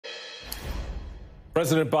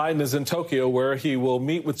President Biden is in Tokyo, where he will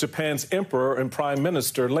meet with Japan's emperor and prime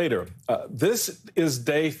minister later. This is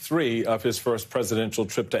day 3 of his first presidential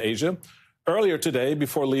trip to Asia. Earlier today,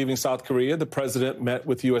 before leaving South Korea, the president met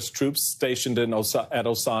with U.S. troops stationed at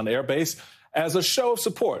Osan Air Base as a show of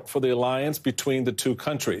support for the alliance between the two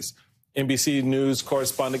countries. NBC News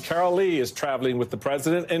correspondent Carol Lee is traveling with the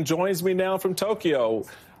president and joins me now from Tokyo,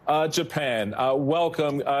 Japan.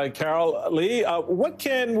 Welcome, Carol Lee. What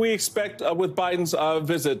can we expect with Biden's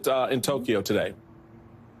visit in Tokyo today?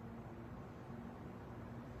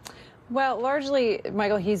 Well, largely,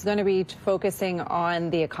 Michael, he's going to be focusing on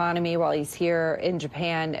the economy while he's here in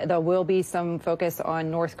Japan. There will be some focus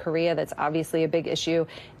on North Korea. That's obviously a big issue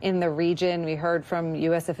in the region. We heard from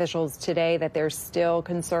U.S. officials today that there's still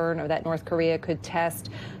concern that North Korea could test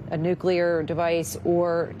a nuclear device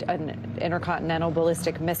or an intercontinental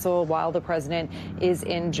ballistic missile while the president is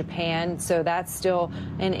in Japan. So that's still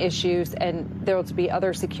an issue. And there will be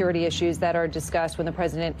other security issues that are discussed when the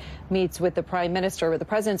president meets with the prime minister. But the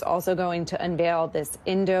president's also going to unveil this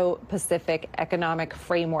Indo-Pacific economic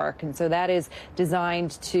framework. And so that is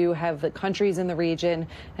designed to have the countries in the region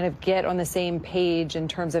kind of get on the same page in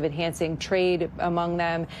terms of enhancing trade among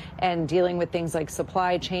them and dealing with things like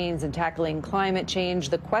supply chains and tackling climate change.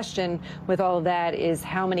 The question with all of that is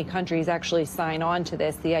how many countries actually sign on to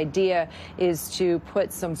this. The idea is to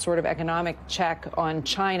put some sort of economic check on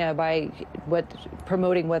China by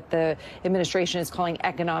promoting what the administration is calling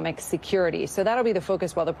economic security. So that'll be the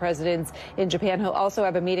focus while the president's in Japan. He'll also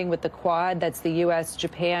have a meeting with the Quad. That's the U.S.,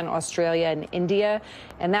 Japan, Australia, and India.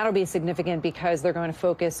 And that'll be significant because they're going to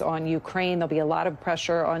focus on Ukraine. There'll be a lot of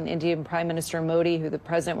pressure on Indian Prime Minister Modi, who the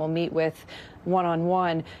president will meet with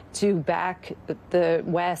one-on-one, to back the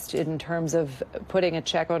West in terms of putting a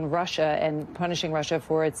check on Russia and punishing Russia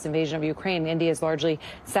for its invasion of Ukraine. India has largely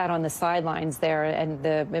sat on the sidelines there, and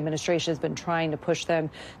the administration has been trying to push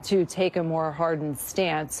them to take a more hardened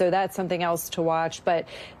stance. So that's something else to watch. But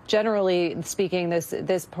generally speaking,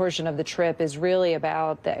 this portion of the trip is really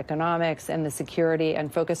about the economics and the security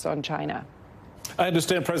and focused on China. I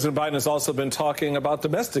understand President Biden has also been talking about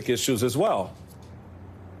domestic issues as well.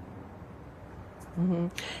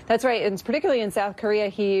 That's right. And particularly in South Korea,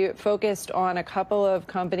 he focused on a couple of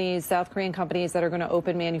companies, South Korean companies, that are going to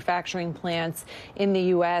open manufacturing plants in the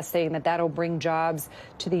U.S., saying that that'll bring jobs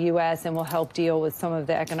to the U.S. and will help deal with some of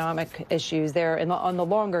the economic issues there on the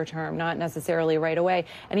longer term, not necessarily right away.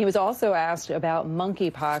 And he was also asked about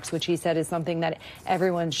monkeypox, which he said is something that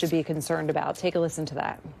everyone should be concerned about. Take a listen to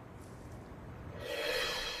that.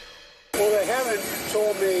 Well, they haven't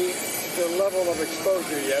told me the level of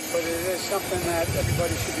exposure yet, but it is something that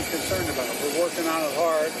everybody should be concerned about. We're working on it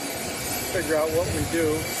hard to figure out what we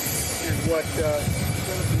do and what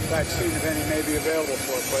vaccine, if any, may be available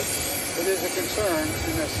for it. But it is a concern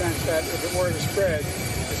in the sense that if it were to spread,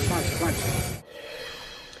 it's consequential.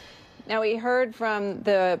 Now, we heard from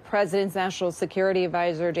the president's national security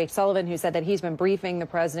advisor, Jake Sullivan, who said that he's been briefing the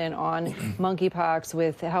president on monkeypox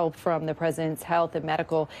with help from the president's health and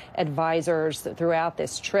medical advisors throughout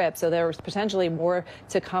this trip. So there was potentially more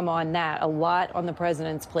to come on that. A lot on the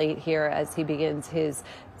president's plate here as he begins his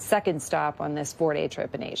second stop on this 4-day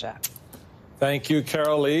trip in Asia. Thank you,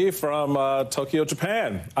 Carol Lee from Tokyo,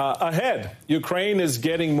 Japan. Ahead, Ukraine is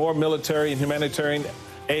getting more military and humanitarian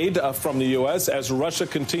aid from the U.S. as Russia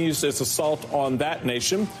continues its assault on that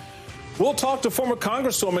nation. We'll talk to former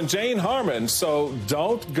Congresswoman Jane Harman, so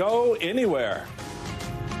don't go anywhere.